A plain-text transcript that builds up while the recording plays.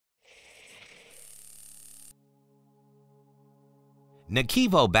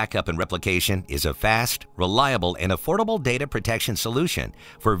NAKIVO Backup and Replication is a fast, reliable, and affordable data protection solution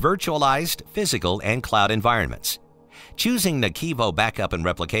for virtualized, physical, and cloud environments. Choosing NAKIVO Backup and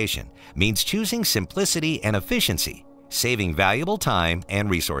Replication means choosing simplicity and efficiency, saving valuable time and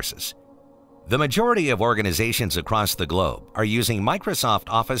resources. The majority of organizations across the globe are using Microsoft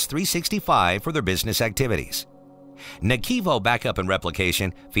Office 365 for their business activities. NAKIVO Backup and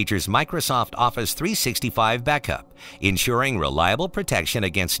Replication features Microsoft Office 365 Backup, ensuring reliable protection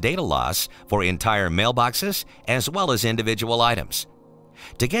against data loss for entire mailboxes as well as individual items.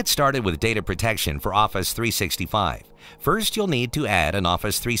 To get started with data protection for Office 365, first you'll need to add an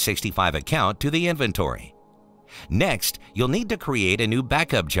Office 365 account to the inventory. Next, you'll need to create a new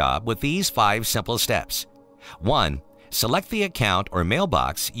backup job with these 5 simple steps. 1. Select the account or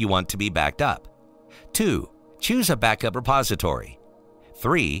mailbox you want to be backed up. 2. Choose a backup repository.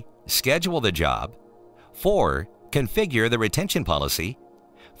 3. Schedule the job. 4. Configure the retention policy.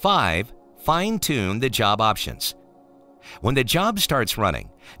 5. Fine-tune the job options. When the job starts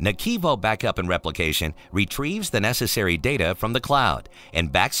running, NAKIVO Backup and Replication retrieves the necessary data from the cloud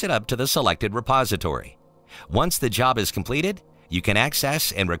and backs it up to the selected repository. Once the job is completed, you can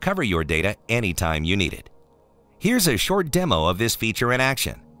access and recover your data anytime you need it. Here's a short demo of this feature in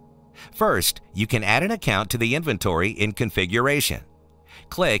action. First, you can add an account to the inventory in Configuration.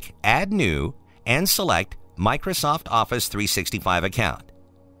 Click Add New and select Microsoft Office 365 account.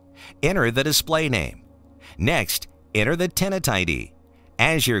 Enter the display name. Next, enter the tenant ID,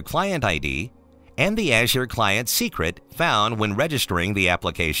 Azure Client ID, and the Azure Client secret found when registering the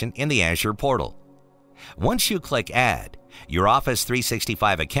application in the Azure portal. Once you click Add, your Office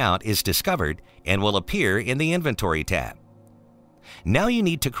 365 account is discovered and will appear in the Inventory tab. Now you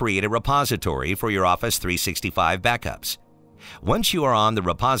need to create a repository for your Office 365 backups. Once you are on the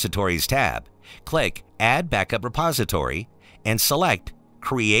Repositories tab, click Add Backup Repository and select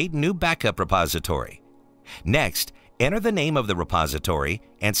Create New Backup Repository. Next, enter the name of the repository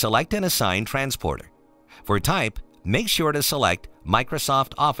and select an assigned transporter. For type, make sure to select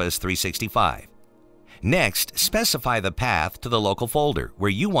Microsoft Office 365. Next, specify the path to the local folder where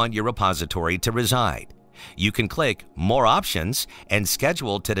you want your repository to reside. You can click More Options and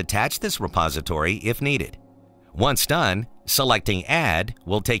schedule to detach this repository if needed. Once done, selecting Add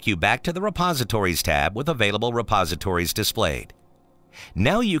will take you back to the Repositories tab with available repositories displayed.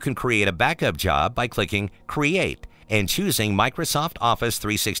 Now you can create a backup job by clicking Create and choosing Microsoft Office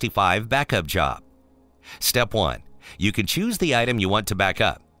 365 Backup Job. Step 1. You can choose the item you want to back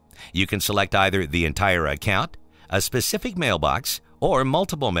up. You can select either the entire account, a specific mailbox, or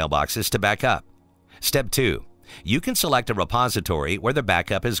multiple mailboxes to back up. Step 2. You can select a repository where the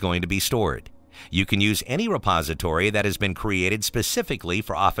backup is going to be stored. You can use any repository that has been created specifically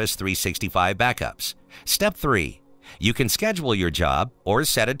for Office 365 backups. Step 3. You can schedule your job or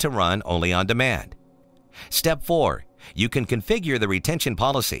set it to run only on demand. Step 4. You can configure the retention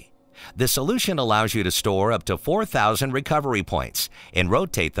policy. The solution allows you to store up to 4,000 recovery points and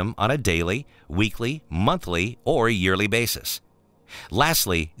rotate them on a daily, weekly, monthly, or yearly basis.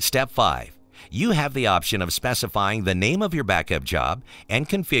 Lastly, Step 5. You have the option of specifying the name of your backup job and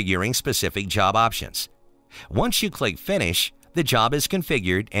configuring specific job options. Once you click Finish, the job is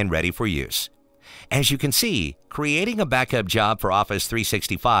configured and ready for use. As you can see, creating a backup job for Office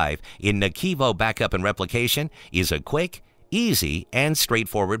 365 in NAKIVO Backup and Replication is a quick, easy, and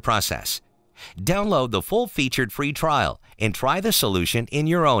straightforward process. Download the full featured free trial and try the solution in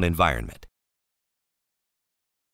your own environment.